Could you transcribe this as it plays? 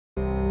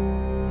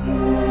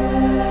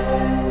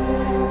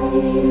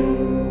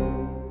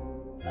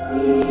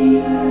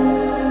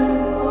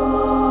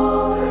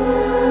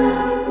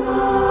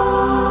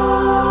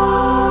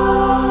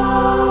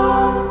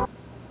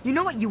You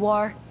know what you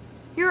are?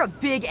 You're a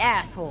big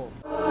asshole.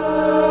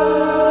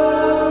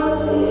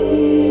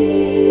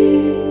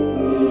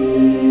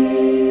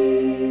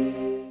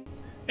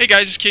 Hey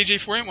guys, it's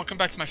KJ4A and welcome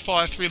back to my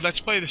Fallout 3 Let's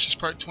Play. This is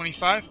part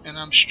 25 and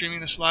I'm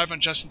streaming this live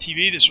on Justin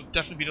TV. This will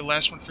definitely be the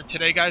last one for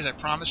today, guys, I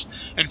promise.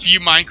 And for you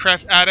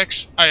Minecraft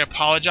addicts, I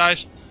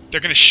apologize.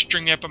 They're going to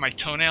string me up on my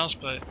toenails,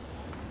 but...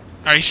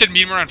 Alright, he said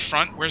meet him around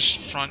front. Where's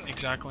front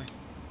exactly?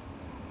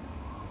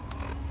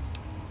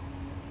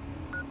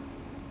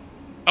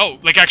 Oh,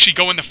 like actually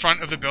go in the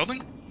front of the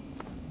building?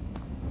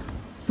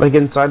 Like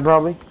inside,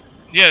 probably?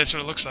 Yeah, that's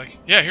what it looks like.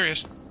 Yeah, here he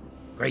is.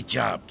 Great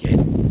job, kid.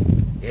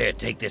 Here,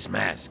 take this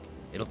mask.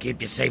 It'll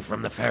keep you safe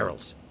from the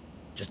ferals.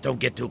 Just don't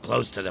get too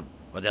close to them,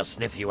 or they'll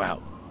sniff you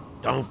out.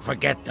 Don't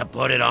forget to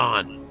put it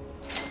on.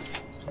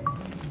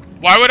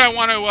 Why would I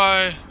want to,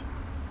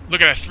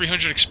 look at that,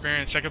 300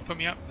 experience. That could put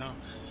me up? No.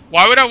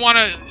 Why would I want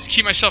to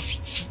keep myself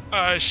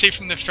safe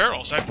from the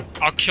ferals?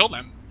 I'll kill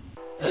them.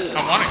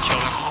 I want to kill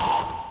them.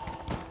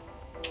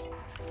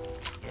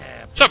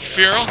 Yeah, What's up,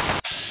 feral?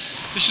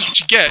 This is what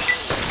you get.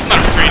 I'm not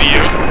afraid of you,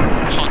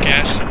 punk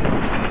ass.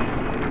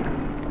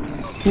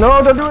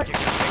 No, don't do it!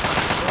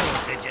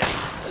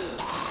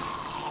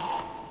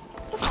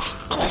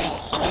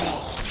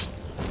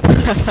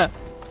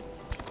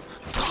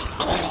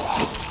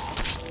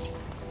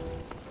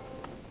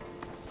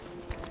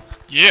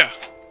 Yeah.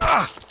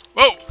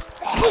 Whoa.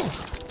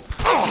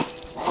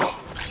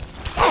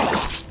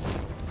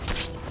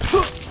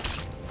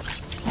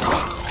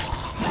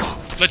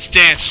 Let's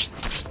dance.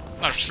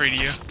 I'm not afraid of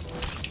you.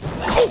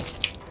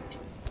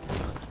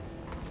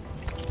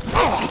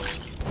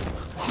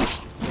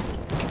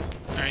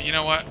 Alright, you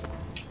know what?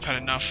 I've had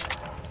enough.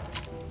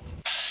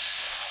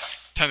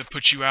 Time to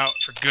put you out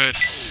for good.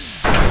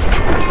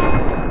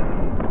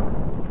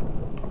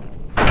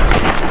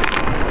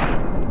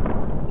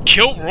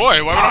 Kill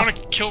Roy? Why would I want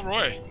to kill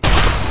Roy?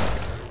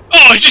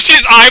 Oh, did you see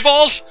his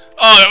eyeballs?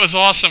 Oh, that was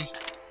awesome.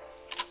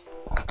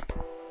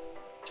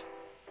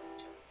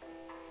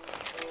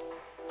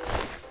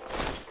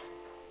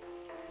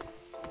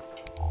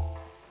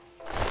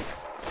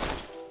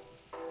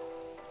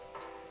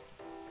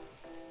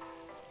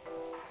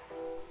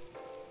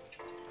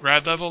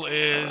 Rad level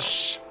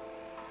is...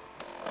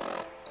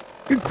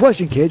 Good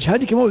question, Cage. How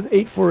did you come up with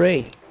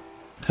 848?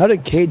 How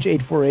did Cage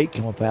 848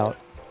 come about?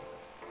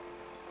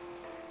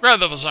 Rad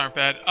levels aren't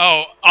bad.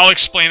 Oh, I'll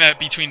explain that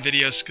between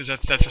videos because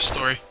that's a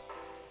story.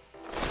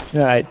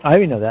 Alright, I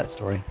already know that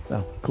story,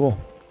 so cool.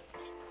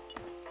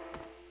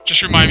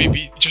 Just remind me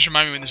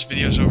when this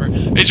video's over.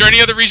 Is there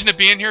any other reason to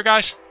be in here,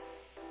 guys?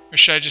 Or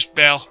should I just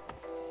bail?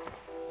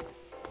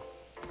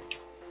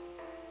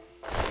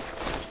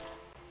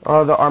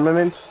 The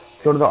armaments.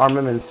 Go to the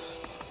armaments.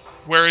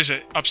 Where is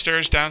it?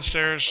 Upstairs?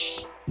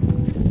 Downstairs?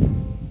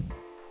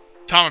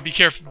 Tom, be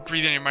careful.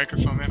 Breathe in your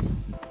microphone, man.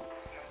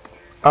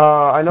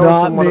 I know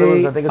it's in one of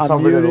those. I think it's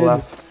over to the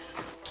left.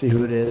 See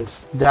who it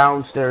is.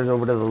 Downstairs,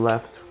 over to the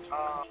left.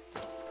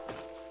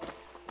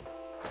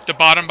 The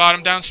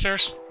bottom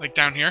downstairs? Like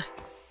down here?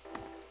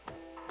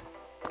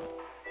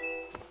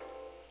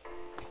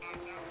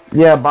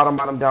 Yeah,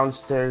 bottom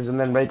downstairs, and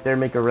then right there,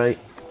 make a right.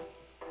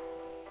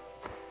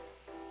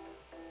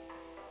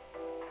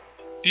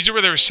 These are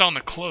where they were selling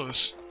the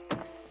clothes.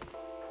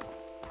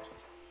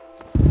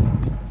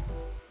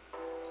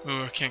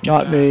 Ooh, I can't get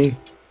Not that. me.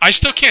 I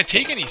still can't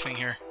take anything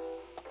here.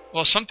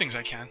 Well, some things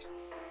I can.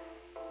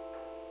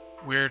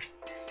 Weird.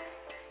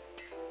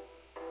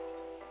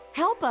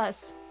 Help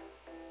us.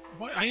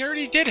 What? I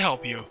already did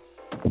help you.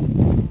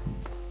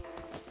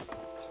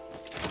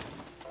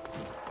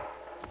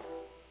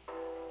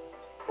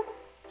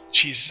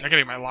 Jeez, I gotta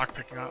get my lock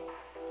picking up.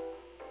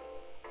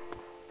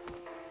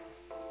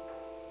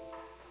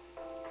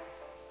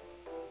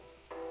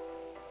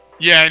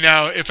 Yeah, I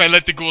know. If I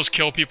let the ghouls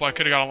kill people, I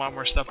could have got a lot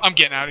more stuff. I'm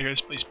getting out of here.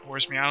 This place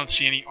bores me. I don't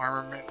see any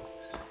armament.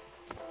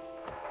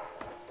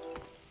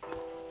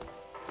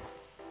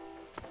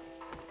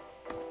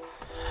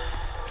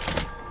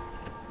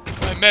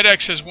 My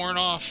Med-X has worn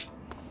off.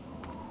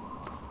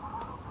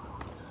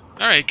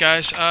 Alright,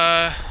 guys.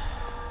 My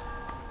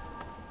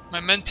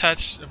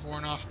Mentats have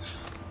worn off.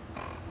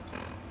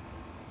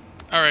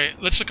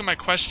 Alright, let's look at my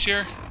quests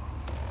here.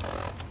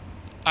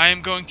 I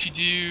am going to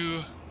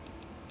do...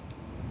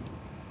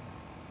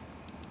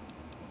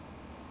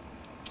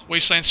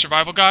 Wasteland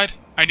Survival Guide.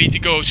 I need to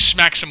go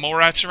smack some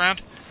molerats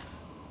around.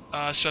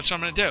 So that's what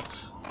I'm going to do.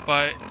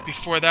 But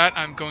before that,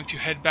 I'm going to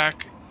head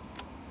back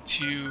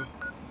to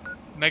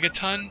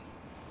Megaton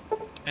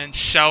and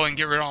sell and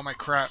get rid of all my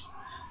crap.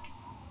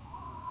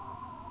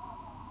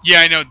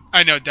 Yeah,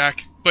 I know,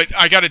 Dak. But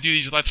I got to do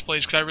these Let's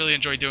Plays because I really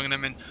enjoy doing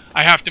them, and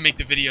I have to make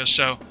the videos.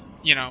 So,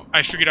 you know,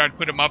 I figured I'd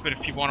put them up, and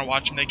if people want to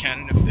watch them, they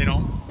can. And if they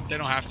don't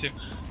have to.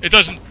 It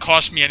doesn't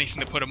cost me anything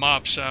to put them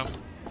up, so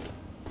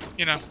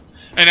you know.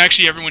 And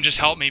actually, everyone just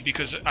helped me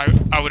because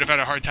I would have had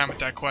a hard time with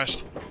that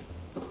quest.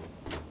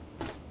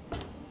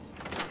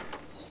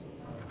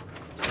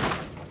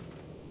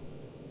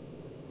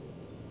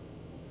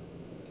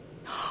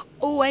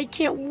 Oh, I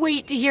can't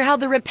wait to hear how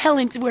the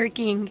repellent's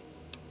working.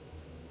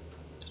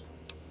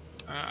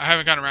 I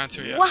haven't gotten around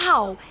to it yet.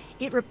 Wow,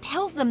 it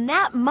repels them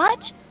that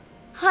much?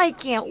 I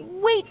can't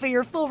wait for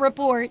your full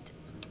report.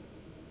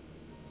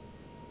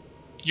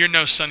 You're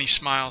no Sunny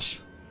Smiles.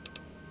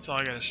 That's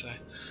all I gotta say.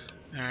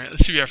 Alright,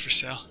 let's see what we have for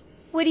sale.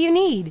 What do you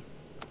need?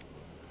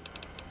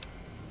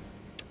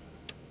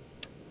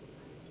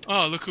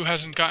 Oh, look who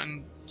hasn't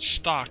gotten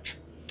stocked.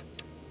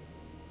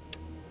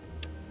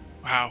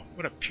 Wow,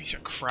 what a piece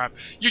of crap.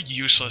 You're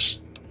useless.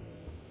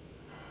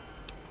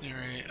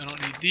 Alright, I don't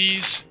need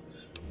these.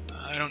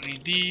 I don't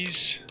need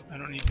these. I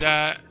don't need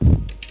that.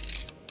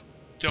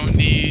 Don't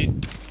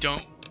need.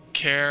 Don't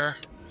care.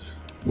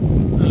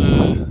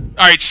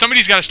 Alright,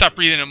 somebody's gotta stop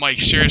breathing in Mike,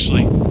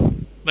 seriously.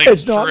 Like,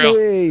 it's for not real.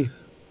 me.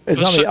 It's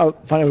not me. I'll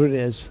find out who it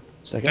is.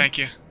 Second. Thank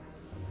you.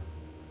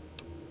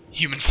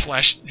 Human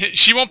flesh.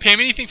 She won't pay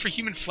me anything for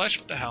human flesh?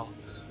 What the hell?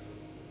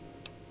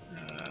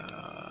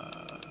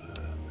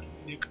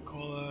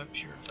 Nuka-Cola,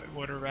 purified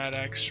water,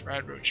 Rad-X,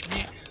 Rad Roach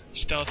meat,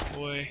 Stealth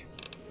Boy,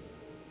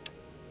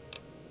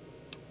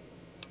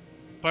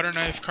 butter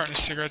knife, carton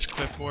of cigarettes,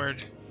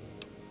 clipboard,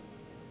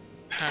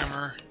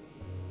 hammer,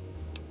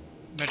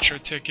 metro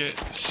ticket,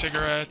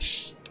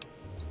 cigarettes.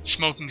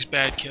 Smoking's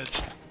bad,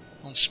 kids.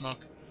 Don't smoke.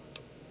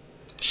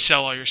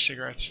 Sell all your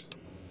cigarettes.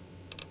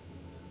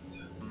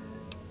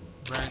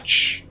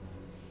 Wrench.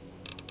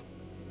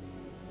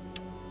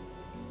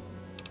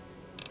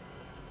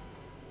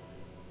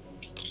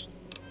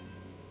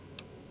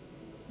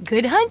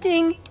 Good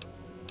hunting.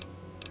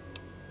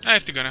 I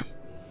have to go now.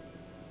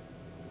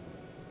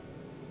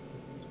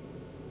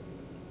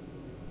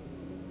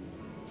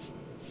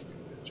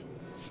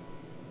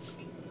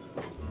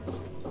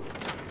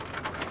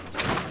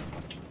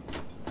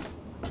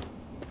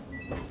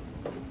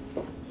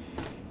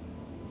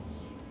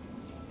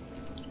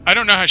 I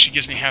don't know how she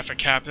gives me half a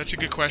cap. That's a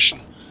good question.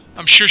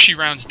 I'm sure she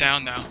rounds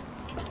down now.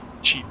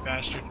 Cheap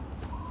bastard.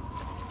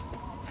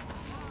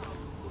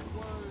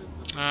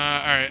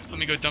 Alright, let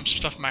me go dump some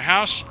stuff in my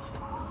house.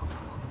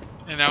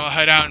 And now I'll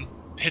head out and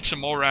hit some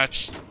mole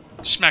rats.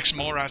 Smack some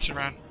mole rats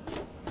around.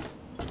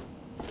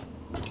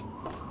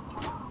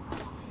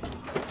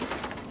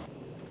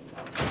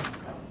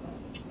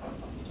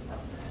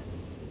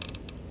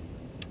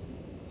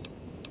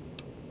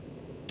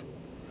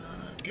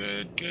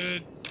 Good,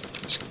 good.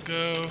 Let's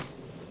go.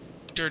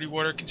 Dirty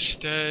water can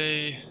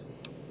stay.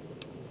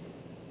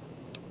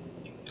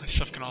 That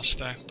stuff can all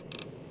stay.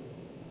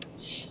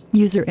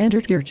 User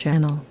entered your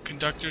channel.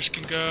 Conductors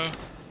can go.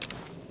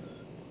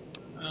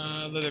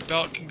 Leather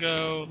belt can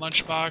go.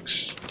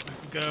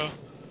 Lunchbox can go.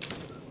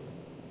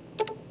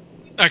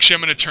 Actually,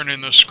 I'm going to turn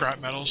in those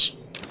scrap metals.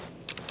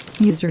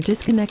 User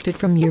disconnected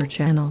from your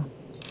channel.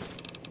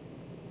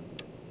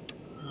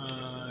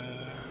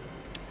 I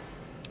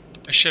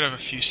should have a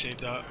few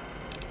saved up.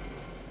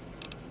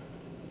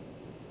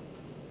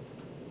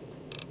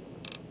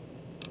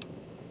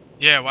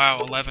 Yeah, wow,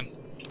 11.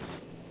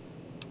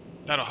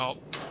 That'll help.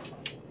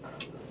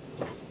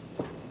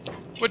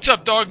 What's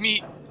up, dog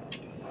meat?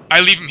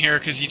 I leave him here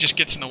because he just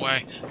gets in the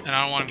way, and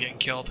I don't want him getting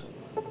killed.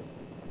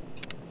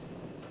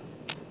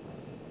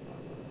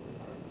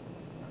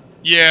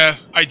 Yeah,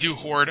 I do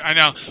hoard. I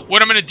know.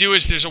 What I'm going to do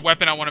is there's a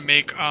weapon I want to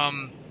make,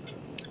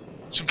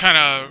 some kind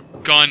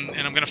of gun,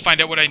 and I'm going to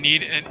find out what I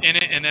need in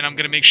it, and then I'm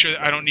going to make sure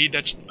that I don't need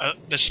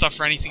that stuff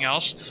for anything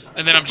else,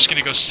 and then I'm just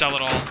going to go sell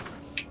it all.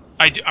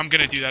 I'm going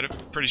to do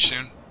that pretty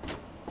soon.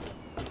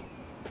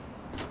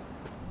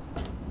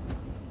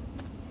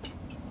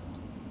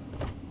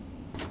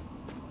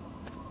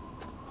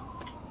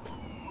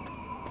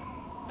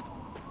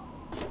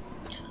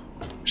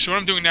 So what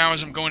I'm doing now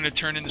is I'm going to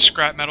turn in the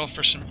scrap metal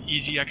for some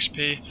easy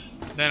XP.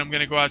 Then I'm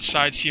going to go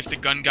outside, see if the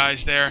gun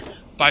guy's there,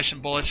 buy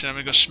some bullets, and I'm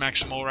going to go smack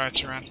some mole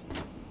rats around.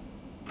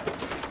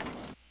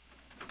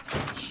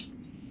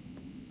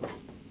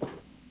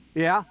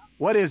 Yeah?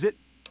 What is it?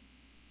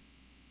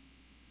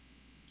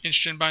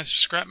 Interested in buying some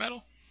scrap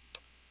metal?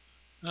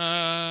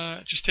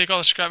 Just take all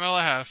the scrap metal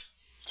I have.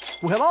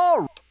 Well,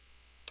 all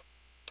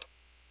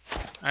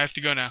I have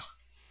to go now.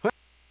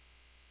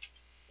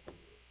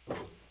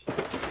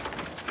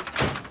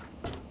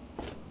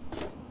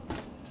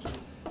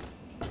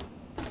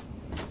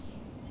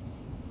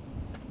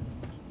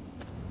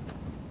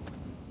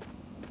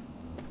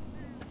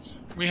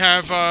 We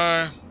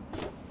have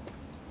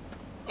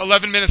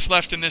 11 minutes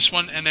left in this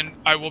one, and then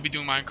I will be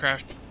doing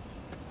Minecraft.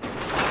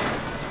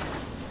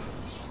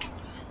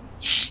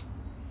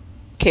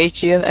 Kate,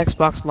 do you have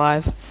Xbox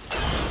Live?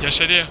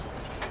 Yes, I do.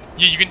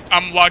 You can.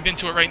 I'm logged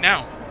into it right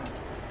now.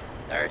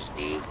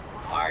 Thirsty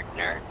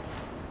partner.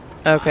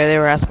 Okay, they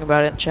were asking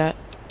about it in chat.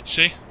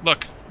 See?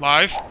 Look.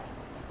 Live.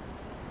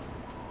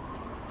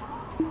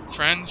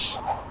 Friends.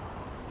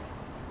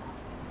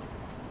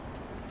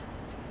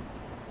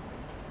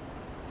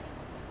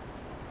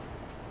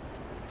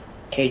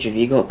 Cage, have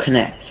you got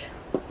Connect?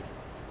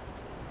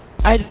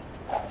 I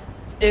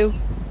do.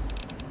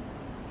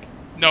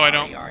 No, I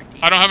don't.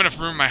 I don't have enough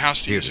room in my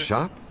house to Here use to it.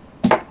 shop?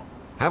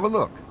 Have a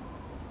look.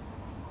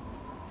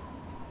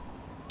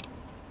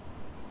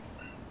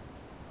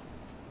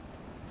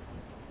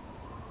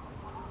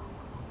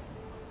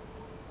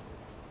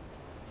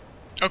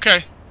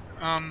 Okay.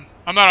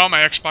 I'm not on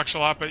my Xbox a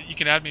lot, but you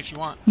can add me if you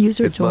want.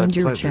 User joined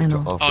your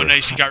channel. Oh,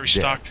 nice, he got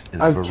restocked.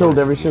 I've killed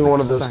every single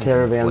one of those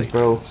caravans,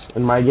 bro.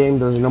 In my game,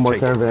 there's no more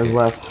caravans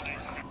left.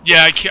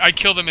 Yeah, I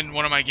killed them in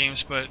one of my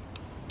games, but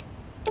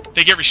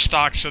they get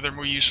restocked, so they're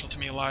more useful to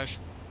me alive.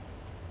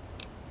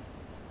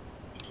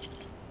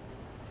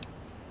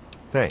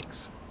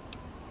 Thanks.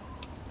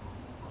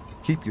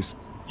 Keep your...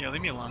 Yeah,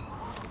 leave me alone.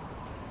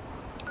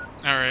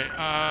 Alright,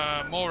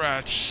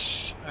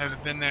 molerats. I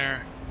haven't been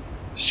there.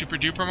 Super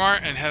Duper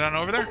Mart and head on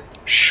over there?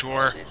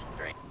 Sure.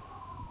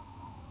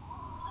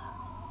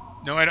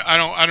 No, I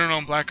don't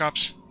own Black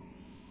Ops.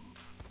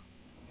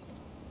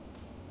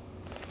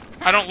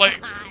 I don't like...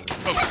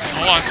 Oh,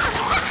 hold on.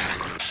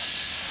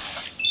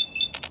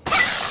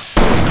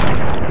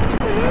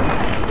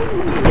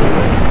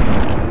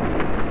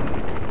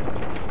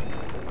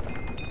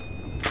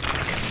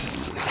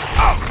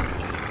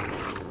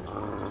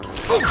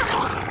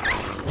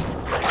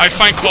 I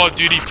find Call of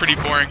Duty pretty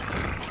boring.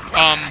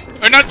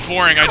 Or not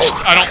boring, I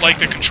don't like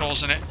the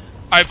controls in it.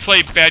 I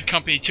play Bad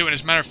Company 2, and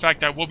as a matter of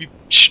fact, I will be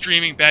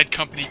streaming Bad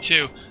Company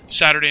 2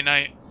 Saturday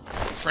night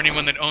for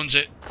anyone that owns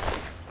it.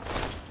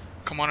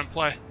 Come on and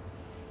play.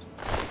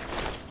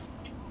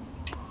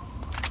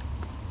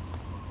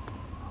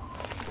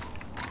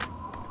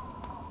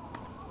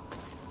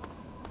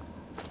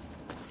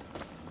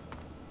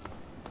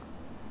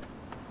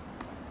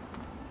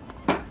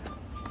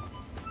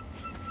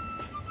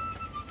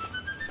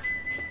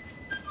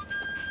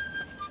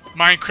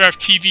 Minecraft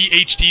TV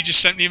HD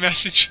just sent me a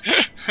message.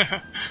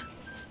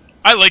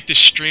 I like this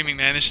streaming,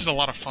 man. This is a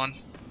lot of fun.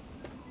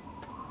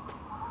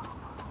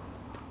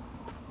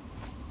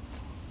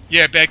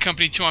 Yeah, Bad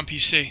Company 2 on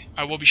PC.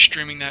 I will be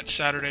streaming that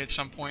Saturday at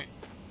some point.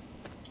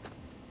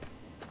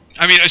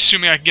 I mean,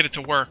 assuming I can get it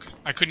to work.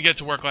 I couldn't get it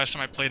to work last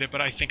time I played it,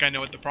 but I think I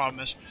know what the problem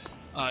is.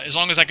 As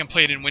long as I can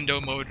play it in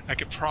window mode, I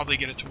could probably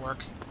get it to work.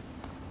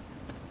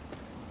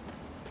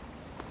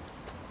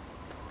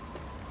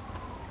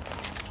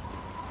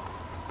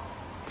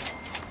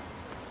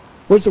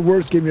 What's the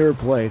worst game you ever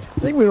played?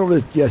 I think we went over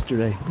this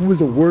yesterday. What was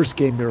the worst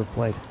game you ever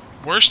played?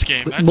 Worst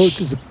game?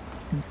 That's...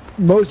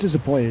 Most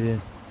disappointed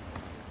in?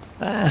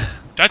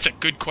 That's a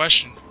good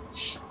question.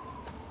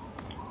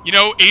 You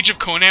know, Age of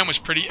Conan was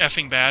pretty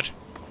effing bad.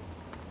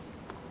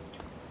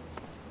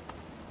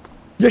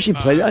 You actually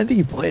played it? I think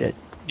you played it.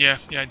 Yeah,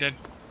 I did.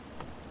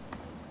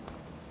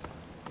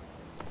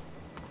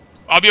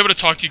 I'll be able to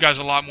talk to you guys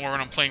a lot more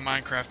when I'm playing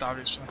Minecraft,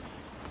 obviously.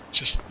 It's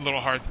just a little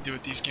hard to do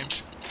with these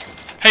games.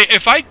 Hey,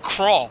 if I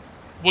crawl,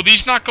 will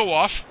these not go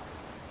off?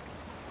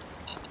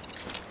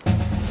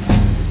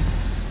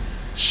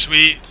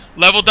 Sweet.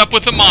 Leveled up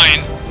with a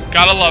mine.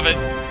 Gotta love it.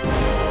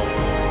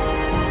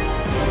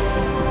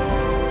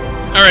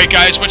 Alright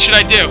guys, what should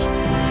I do?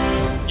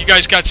 You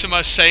guys got some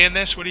say in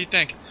this? What do you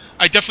think?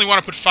 I definitely want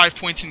to put 5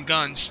 points in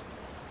guns.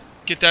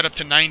 Get that up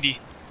to 90.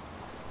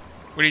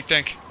 What do you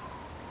think?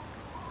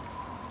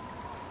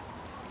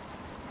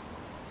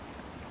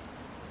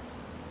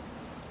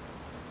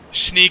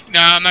 Sneak?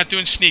 Nah, I'm not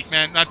doing sneak,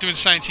 man. Not doing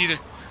science either.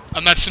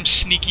 I'm not some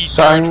sneaky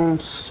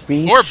Science,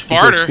 speech, or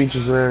barter. Speech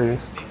is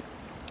hilarious.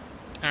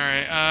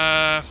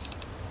 Alright,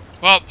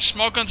 well,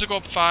 small guns will go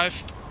up 5.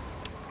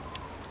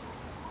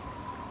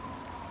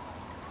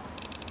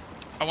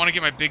 I want to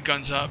get my big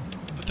guns up.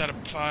 Put that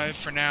up 5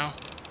 for now.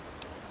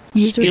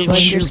 User You like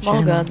joined your your small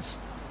channel. guns.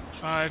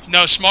 5.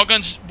 No, small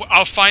guns,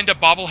 I'll find a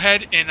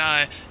bobblehead in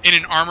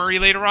an armory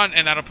later on,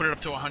 and that'll put it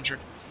up to 100.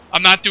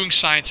 I'm not doing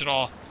science at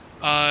all.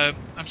 I'm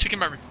thinking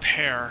about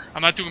repair.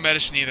 I'm not doing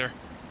medicine either.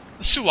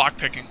 Let's do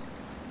lockpicking.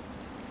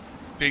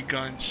 Big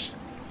guns.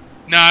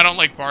 No, I don't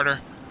like barter.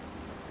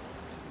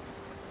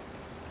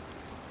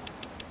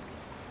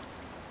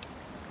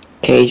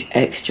 Cage,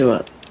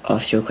 extra,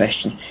 ask you a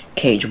question.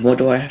 Cage, what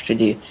do I have to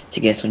do to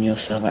get on your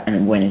server,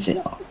 and when is it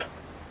up?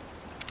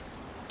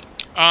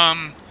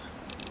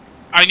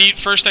 I need,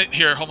 first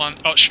here, hold on.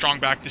 Oh, strong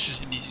back, this is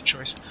an easy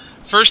choice.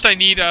 First I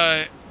need,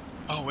 oh,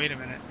 wait a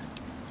minute.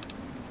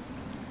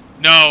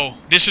 No,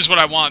 this is what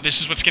I want.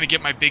 This is what's going to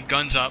get my big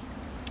guns up.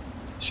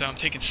 So I'm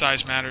taking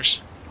size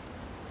matters.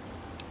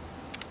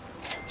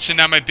 So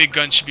now my big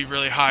gun should be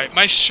really high.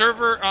 My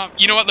server,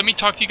 you know what, let me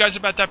talk to you guys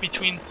about that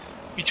between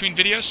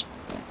videos.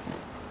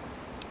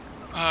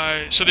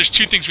 So there's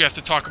 2 things we have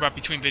to talk about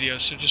between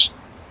videos, so just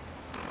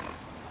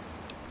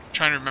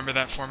trying to remember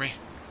that for me.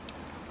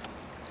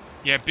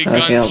 Yeah, big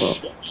guns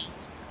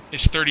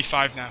is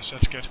 35 now, so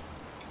that's good.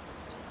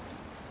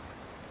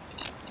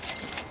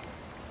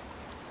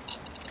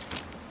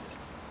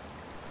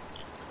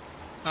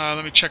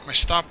 Let me check my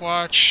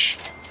stopwatch.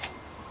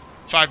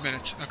 5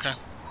 minutes, okay.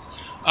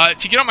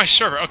 To get on my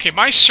server, okay,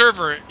 my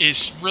server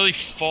is really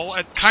full,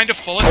 kind of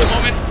full at the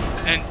moment,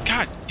 and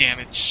god damn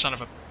it, son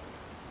of a...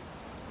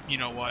 You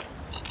know what.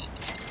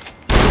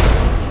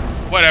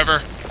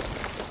 Whatever.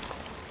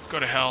 Go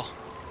to hell.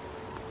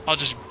 I'll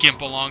just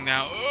gimp along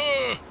now.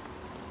 Ugh.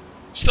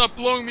 Stop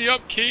blowing me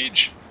up,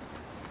 Cage.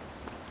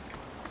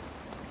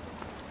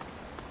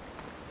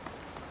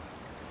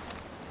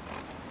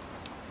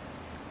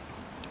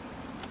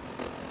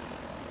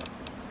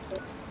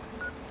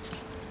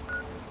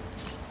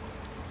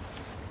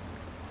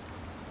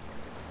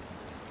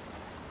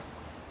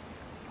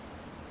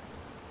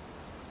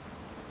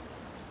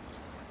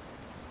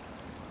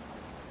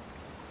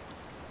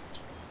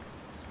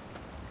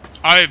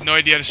 I have no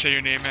idea how to say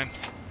your name, man.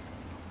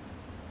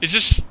 Is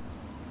this...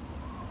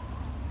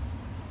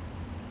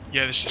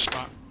 Yeah, this is the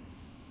spot.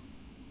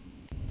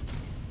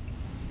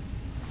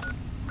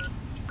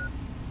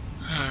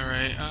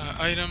 Alright,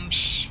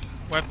 items,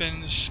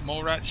 weapons,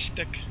 molerat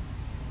stick.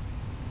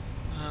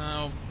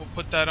 We'll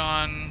put that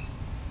on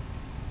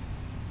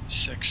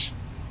 6.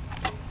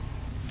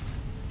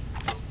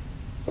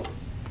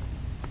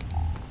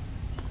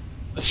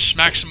 Let's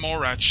smack some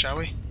molerats, shall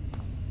we?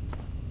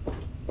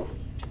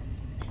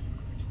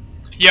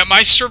 Yeah,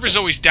 my server's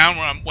always down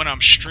when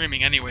I'm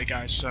streaming anyway,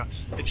 guys, so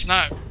it's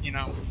not, you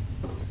know...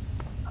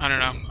 I don't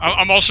know.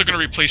 I'm also going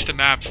to replace the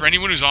map. For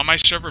anyone who's on my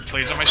server,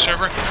 plays on my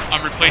server,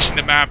 I'm replacing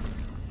the map.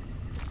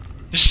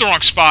 This is the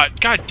wrong spot.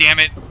 God damn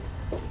it.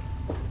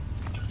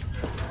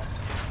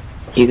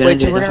 You're gonna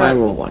do the high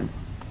roll one.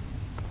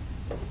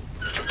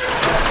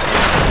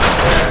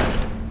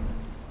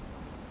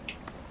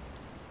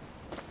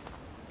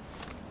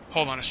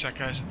 Hold on a sec,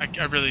 guys.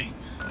 I really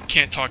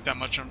can't talk that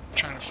much. I'm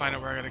trying to find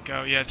out where I gotta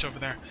go. Yeah, it's over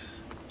there.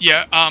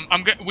 Yeah,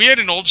 we had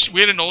an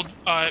old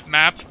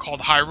map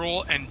called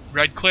Hyrule and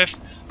Red Cliff,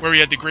 where we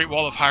had the Great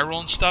Wall of Hyrule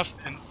and stuff.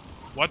 And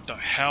what the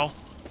hell?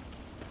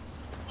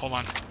 Hold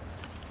on.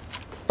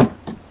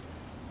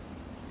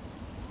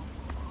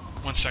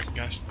 1 second,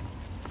 guys.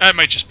 That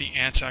might just be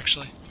ants,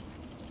 actually.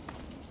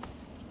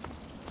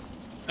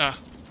 Are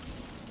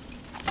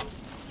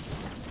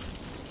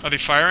they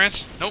fire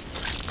ants? Nope.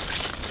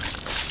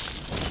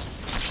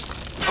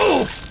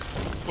 Oh!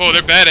 Whoa,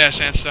 they're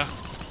badass ants, though.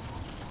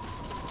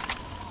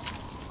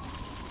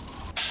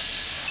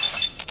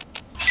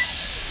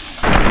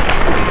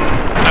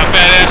 Not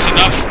badass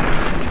enough.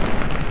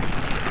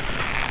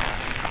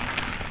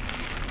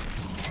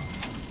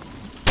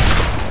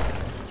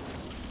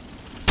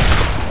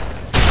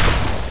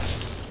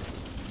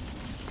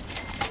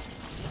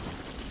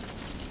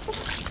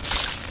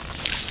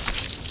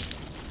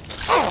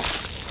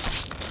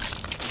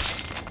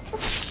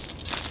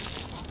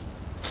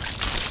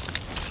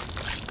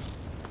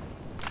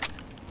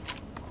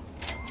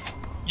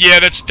 Yeah,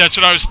 that's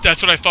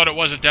what I thought it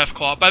was, a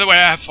Deathclaw. By the way,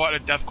 I have fought a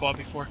Deathclaw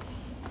before.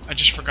 I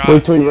just forgot.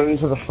 Wait till you run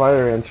into the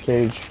fire ants,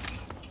 Cage.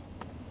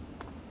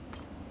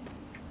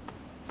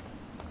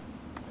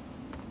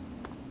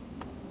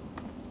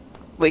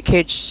 Wait,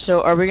 Cage,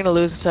 so are we gonna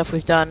lose the stuff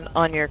we've done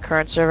on your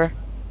current server?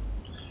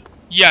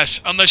 Yes,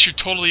 unless you're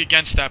totally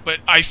against that. But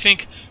I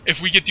think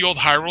if we get the old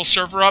Hyrule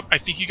server up, I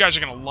think you guys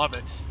are gonna love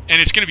it,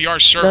 and it's gonna be our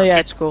server. No, yeah,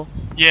 it's cool.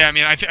 Yeah, I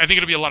mean, I think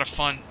it'll be a lot of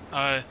fun.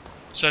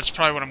 So that's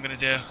probably what I'm gonna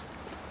do.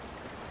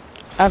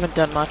 I haven't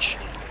done much,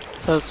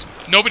 so it's...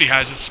 Nobody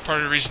has. It's part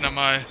of the reason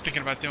I'm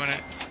thinking about doing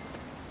it.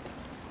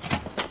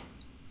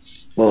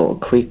 Well,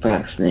 Creeper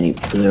accidentally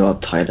blew up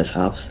Tyler's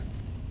house.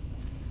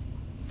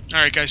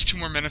 Alright, guys, 2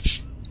 more minutes.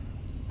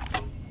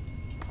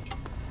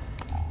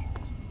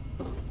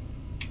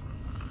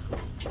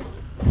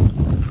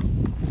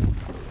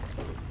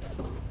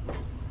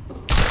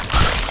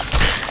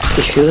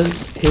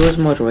 Who was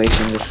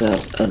moderating this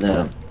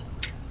the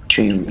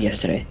stream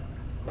yesterday?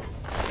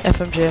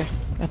 FMJ,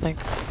 I think.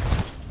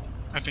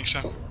 I think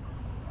so.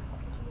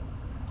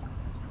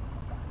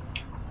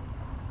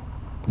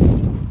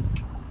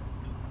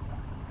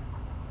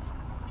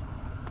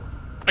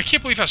 I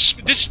can't believe how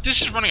this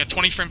is running at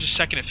 20 frames a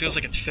second. It feels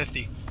like it's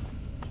 50.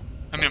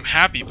 I mean, I'm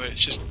happy, but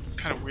it's just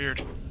kind of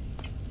weird.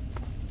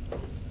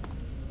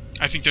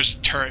 I think there's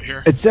a turret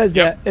here. It says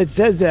that,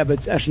 but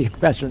it's actually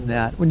faster than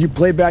that. When you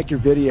play back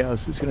your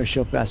videos, it's going to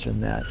show faster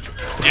than that.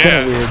 It's kind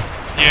of weird.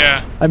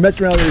 Yeah. I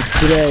messed around with this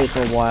today for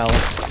a while.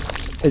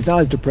 It's not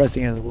as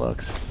depressing as it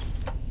looks.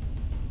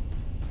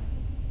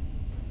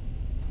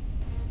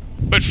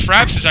 But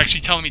Fraps is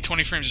actually telling me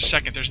 20 frames a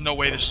second. There's no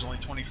way this is only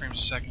 20 frames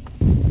a second.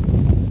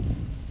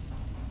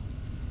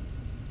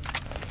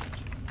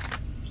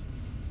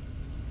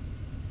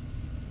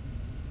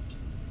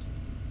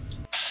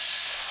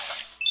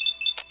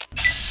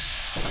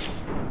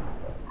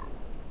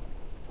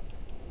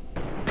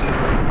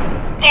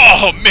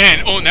 Oh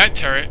man, own that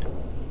turret.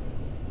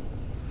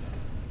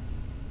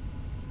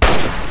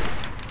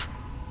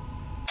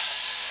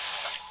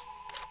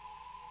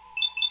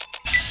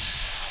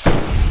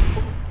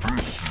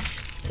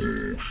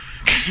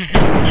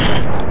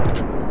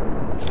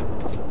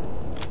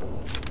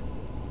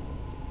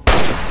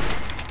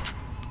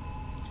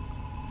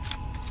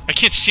 I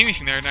can't see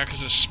anything there now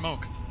because of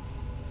smoke.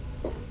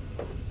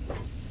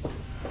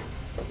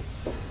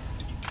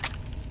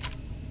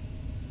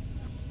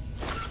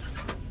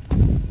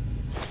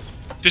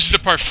 This is the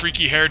part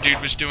Freaky Hair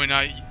Dude was doing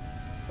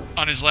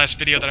on his last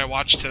video that I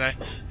watched today.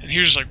 And he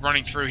was just like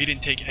running through, he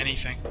didn't take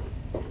anything.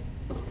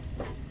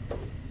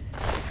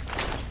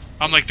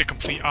 I'm like the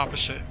complete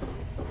opposite.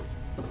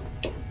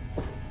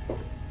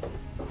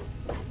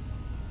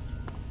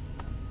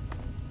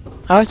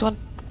 I always want...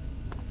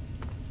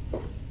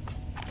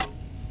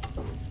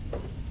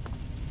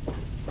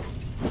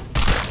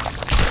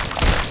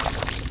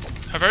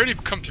 Have I already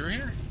come through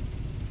here?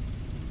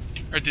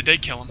 Or did they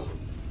kill him?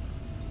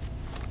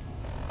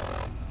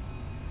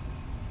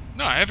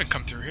 No, I haven't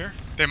come through here.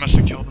 They must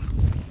have killed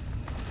him.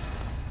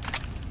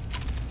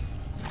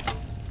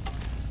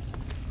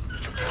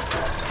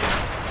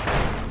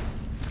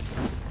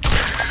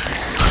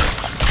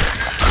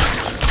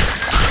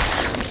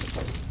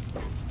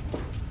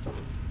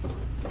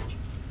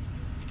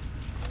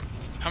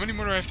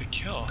 more do I have to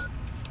kill?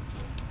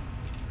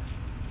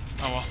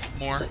 Oh well,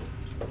 more.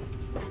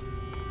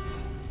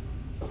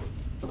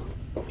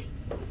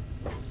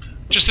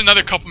 Just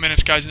another couple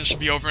minutes, guys, and this will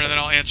be over, and then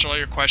I'll answer all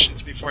your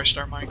questions before I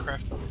start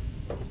Minecraft.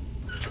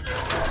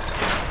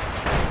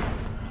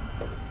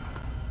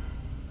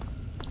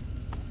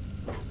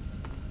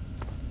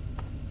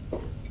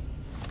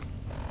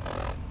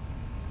 Alright,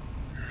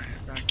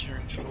 back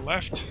here to the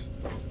left.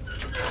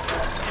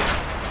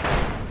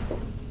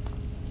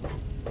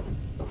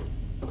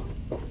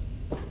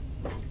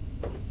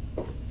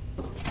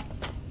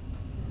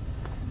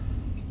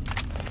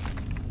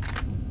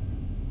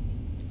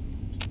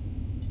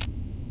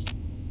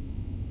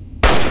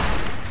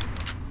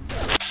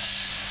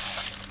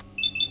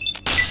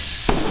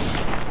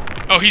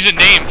 Oh, he's a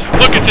named.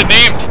 Look, it's a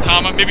named,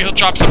 Tama. Maybe he'll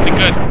drop something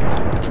good.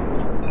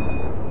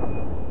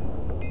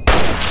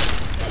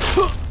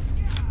 Oh,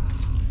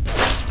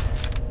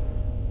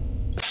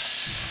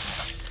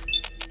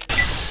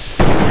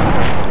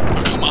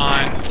 come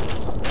on.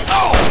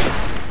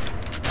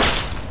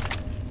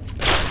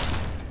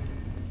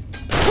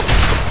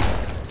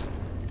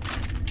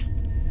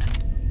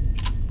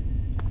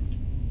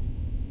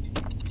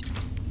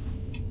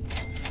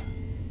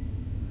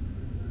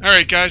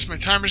 Alright guys, my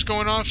timer's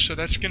going off, so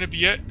that's going to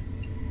be it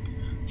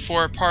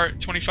for part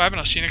 25, and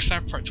I'll see you next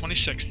time for part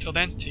 26. Till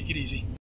then, take it easy.